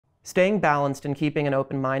Staying balanced and keeping an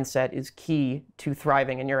open mindset is key to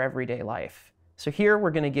thriving in your everyday life. So here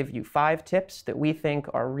we're going to give you 5 tips that we think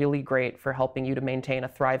are really great for helping you to maintain a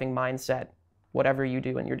thriving mindset, whatever you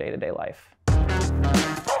do in your day-to-day life.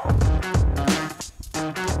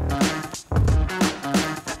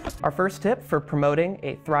 Our first tip for promoting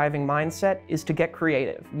a thriving mindset is to get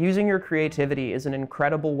creative. Using your creativity is an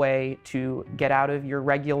incredible way to get out of your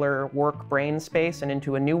regular work brain space and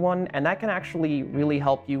into a new one, and that can actually really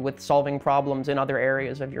help you with solving problems in other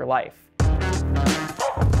areas of your life.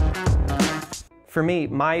 For me,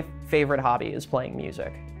 my favorite hobby is playing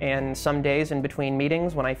music, and some days in between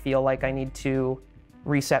meetings when I feel like I need to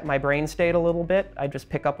reset my brain state a little bit, I just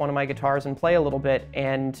pick up one of my guitars and play a little bit,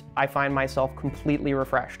 and I find myself completely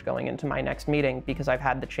refreshed going into my next meeting because I've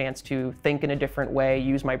had the chance to think in a different way,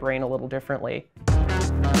 use my brain a little differently.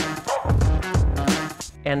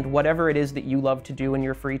 And whatever it is that you love to do in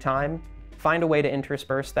your free time, find a way to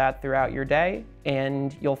intersperse that throughout your day,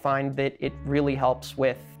 and you'll find that it really helps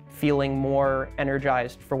with feeling more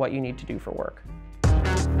energized for what you need to do for work.